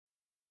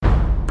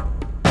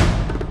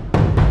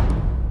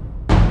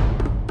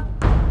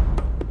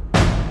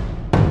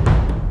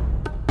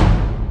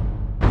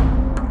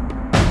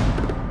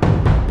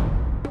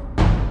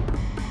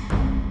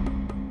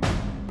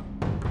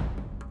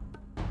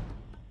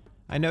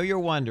I know you're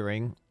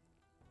wondering,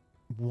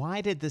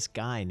 why did this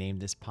guy name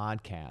this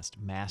podcast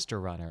Master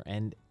Runner?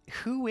 And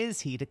who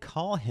is he to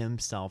call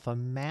himself a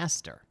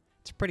master?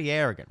 It's pretty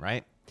arrogant,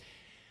 right?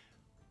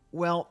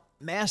 Well,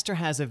 master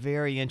has a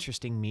very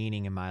interesting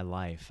meaning in my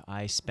life.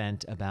 I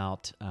spent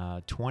about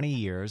 20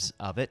 years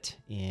of it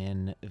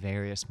in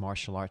various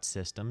martial arts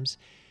systems.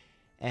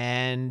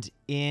 And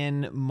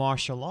in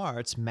martial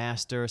arts,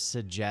 master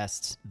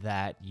suggests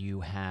that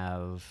you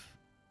have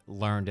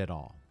learned it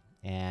all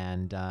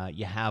and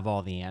you have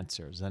all the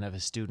answers. And if a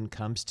student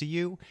comes to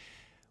you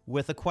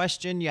with a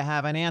question, you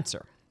have an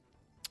answer.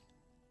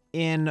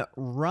 In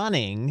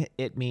running,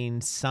 it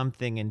means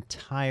something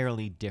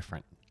entirely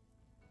different.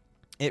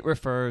 It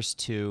refers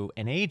to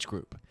an age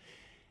group.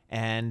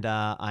 And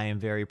I am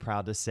very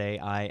proud to say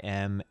I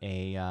am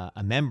a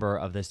member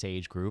of this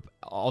age group,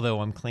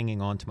 although I'm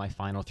clinging on to my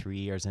final 3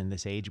 years in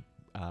this age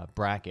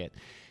bracket.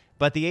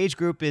 But the age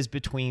group is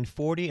between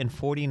 40 and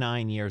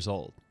 49 years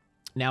old.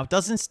 Now, it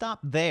doesn't stop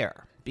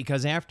there,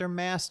 because after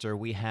Master,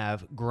 we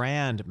have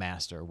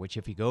Grandmaster, which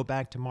if you go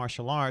back to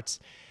martial arts,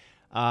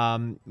 you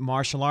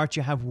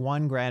have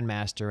one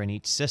Grandmaster in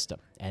each system,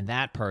 and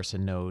that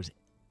person knows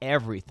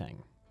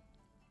everything.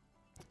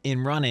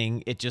 In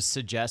running, it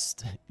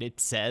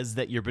says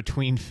that you're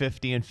between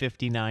 50 and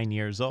 59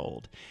 years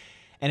old.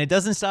 And it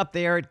doesn't stop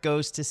there. It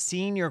goes to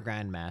Senior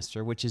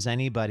Grandmaster, which is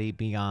anybody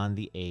beyond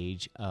the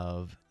age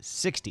of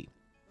 60.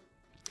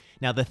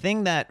 Now, the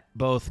thing that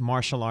both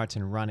martial arts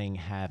and running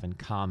have in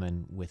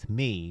common with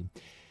me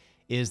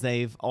is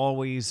they've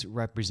always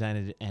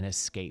represented an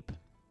escape.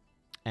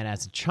 And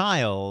as a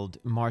child,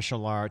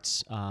 martial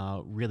arts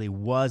really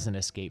was an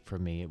escape for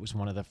me. It was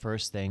one of the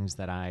first things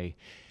that I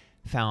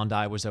found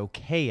I was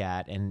okay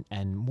at,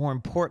 and more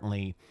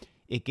importantly,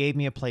 it gave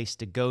me a place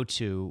to go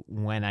to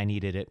when I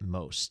needed it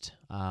most.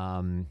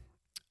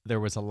 There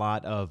was a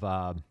lot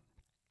of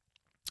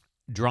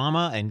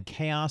drama and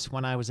chaos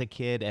when I was a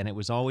kid, and it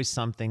was always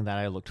something that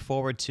I looked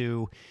forward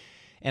to,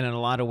 and in a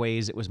lot of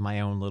ways, it was my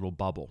own little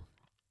bubble.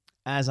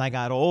 As I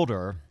got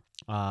older,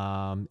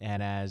 and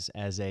as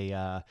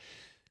a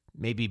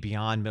maybe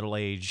beyond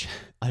middle-age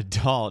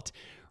adult,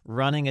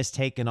 running has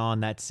taken on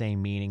that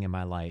same meaning in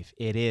my life.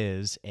 It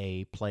is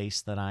a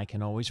place that I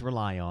can always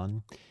rely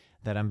on,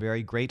 that I'm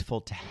very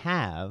grateful to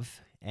have,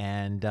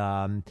 and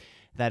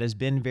that has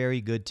been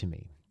very good to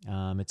me.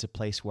 It's a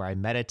place where I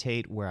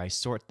meditate, where I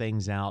sort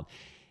things out,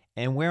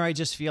 and where I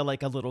just feel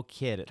like a little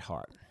kid at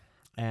heart.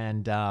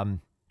 And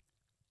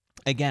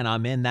again,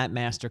 I'm in that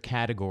master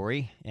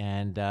category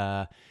and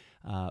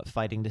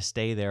fighting to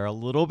stay there a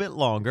little bit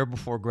longer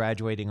before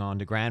graduating on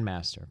to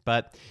Grandmaster.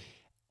 But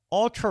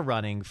ultra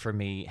running for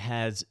me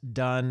has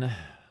done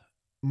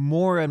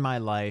more in my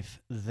life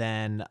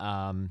than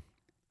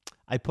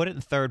I put it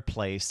in third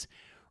place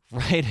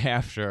right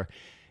after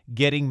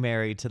getting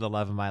married to the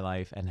love of my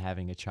life and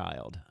having a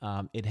child.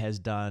 It has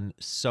done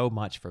so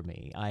much for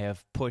me. I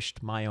have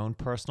pushed my own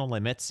personal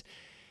limits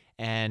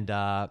and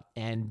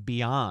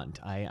beyond.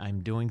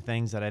 I'm doing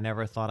things that I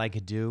never thought I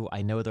could do.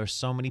 I know there's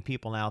so many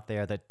people out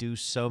there that do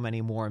so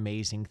many more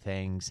amazing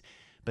things,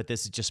 but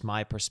this is just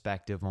my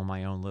perspective on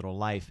my own little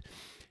life.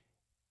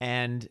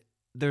 And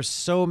there's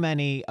so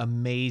many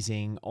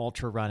amazing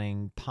ultra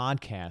running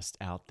podcasts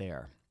out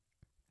there.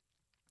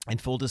 And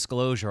full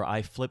disclosure,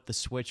 I flipped the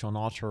switch on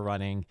ultra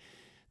running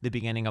the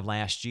beginning of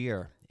last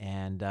year,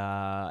 and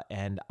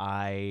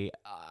I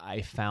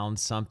found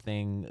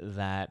something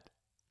that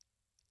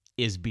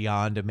is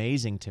beyond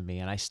amazing to me.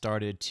 And I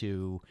started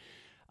to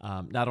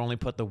not only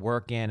put the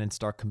work in and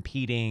start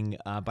competing,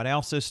 but I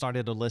also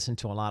started to listen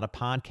to a lot of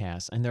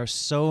podcasts. And there's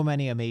so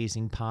many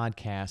amazing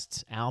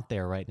podcasts out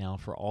there right now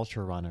for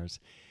ultra runners.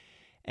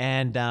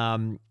 And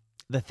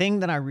the thing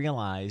that I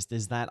realized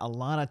is that a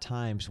lot of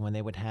times when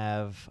they would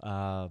have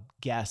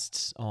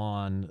guests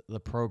on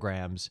the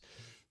programs,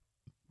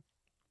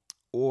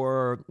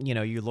 or,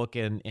 you look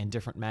in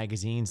different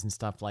magazines and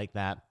stuff like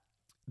that,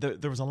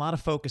 there was a lot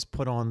of focus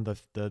put on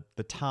the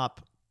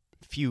top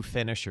few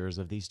finishers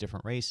of these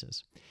different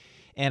races.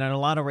 And in a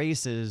lot of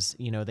races,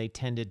 they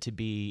tended to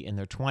be in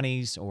their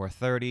 20s or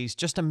 30s,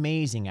 just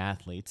amazing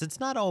athletes. It's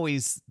not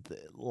always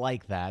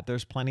like that.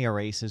 There's plenty of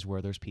races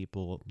where there's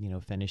people,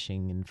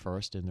 finishing in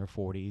first in their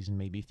 40s and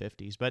maybe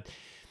 50s. But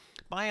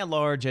by and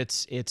large,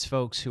 it's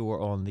folks who are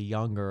on the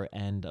younger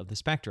end of the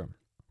spectrum.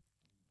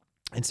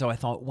 And so I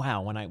thought,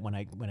 wow, when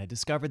I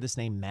discovered this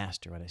name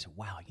Master, and I said,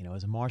 wow,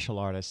 as a martial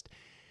artist,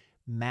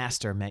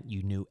 Master meant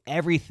you knew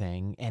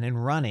everything, and in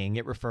running,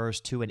 it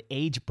refers to an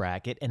age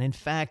bracket, and in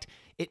fact,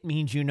 it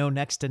means you know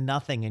next to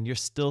nothing, and you're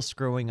still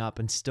screwing up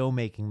and still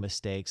making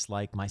mistakes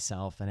like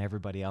myself and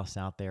everybody else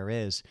out there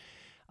is.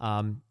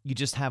 You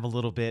just have a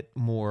little bit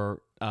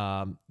more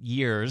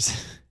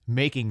years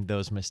making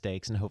those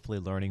mistakes and hopefully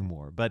learning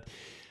more. But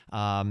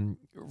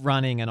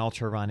running and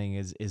ultra running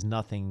is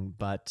nothing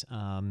but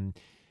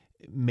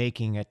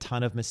making a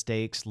ton of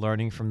mistakes,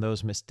 learning from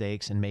those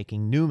mistakes, and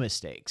making new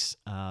mistakes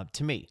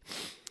to me.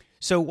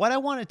 So what I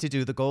wanted to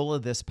do, the goal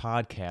of this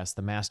podcast,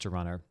 The Master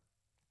Runner,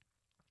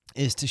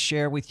 is to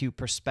share with you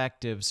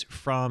perspectives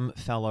from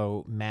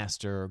fellow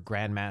master,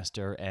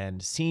 grandmaster,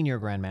 and senior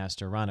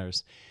grandmaster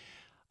runners.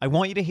 I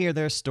want you to hear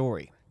their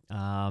story.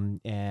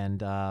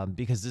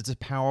 Because it's a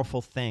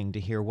powerful thing to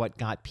hear what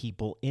got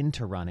people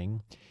into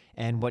running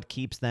and what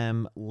keeps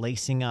them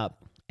lacing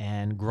up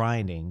and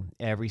grinding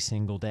every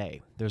single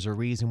day. There's a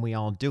reason we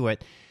all do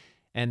it,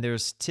 and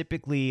there's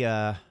typically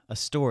a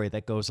story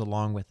that goes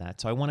along with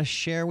that. So I want to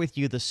share with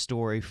you the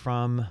story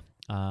from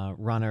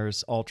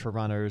runners, ultra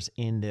runners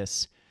in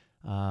this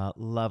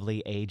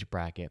lovely age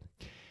bracket.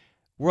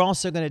 We're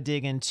also going to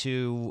dig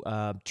into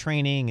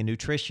training and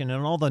nutrition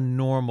and all the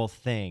normal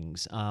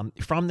things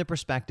from the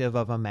perspective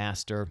of a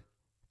master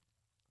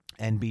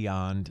and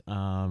beyond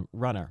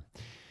runner.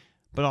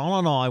 But all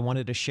in all, I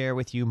wanted to share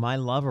with you my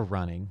love of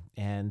running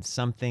and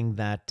something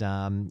that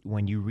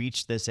when you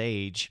reach this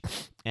age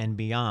and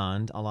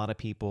beyond, a lot of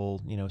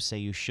people, say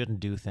you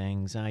shouldn't do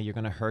things. You're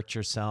going to hurt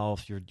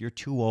yourself. You're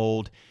too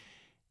old.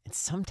 And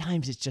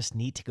sometimes it's just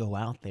neat to go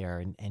out there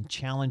and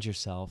challenge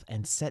yourself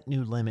and set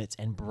new limits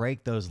and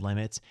break those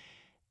limits.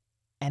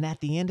 And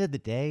at the end of the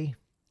day,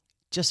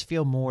 just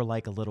feel more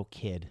like a little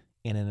kid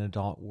in an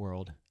adult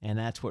world. And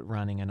that's what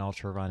running and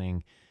ultra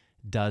running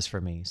does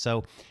for me.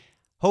 So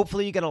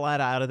hopefully you get a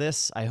lot out of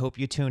this. I hope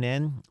you tune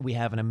in. We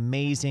have an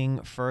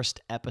amazing first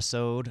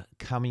episode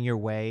coming your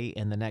way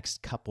in the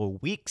next couple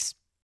of weeks.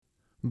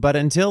 But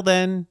until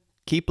then,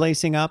 keep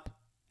lacing up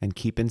and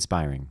keep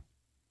inspiring.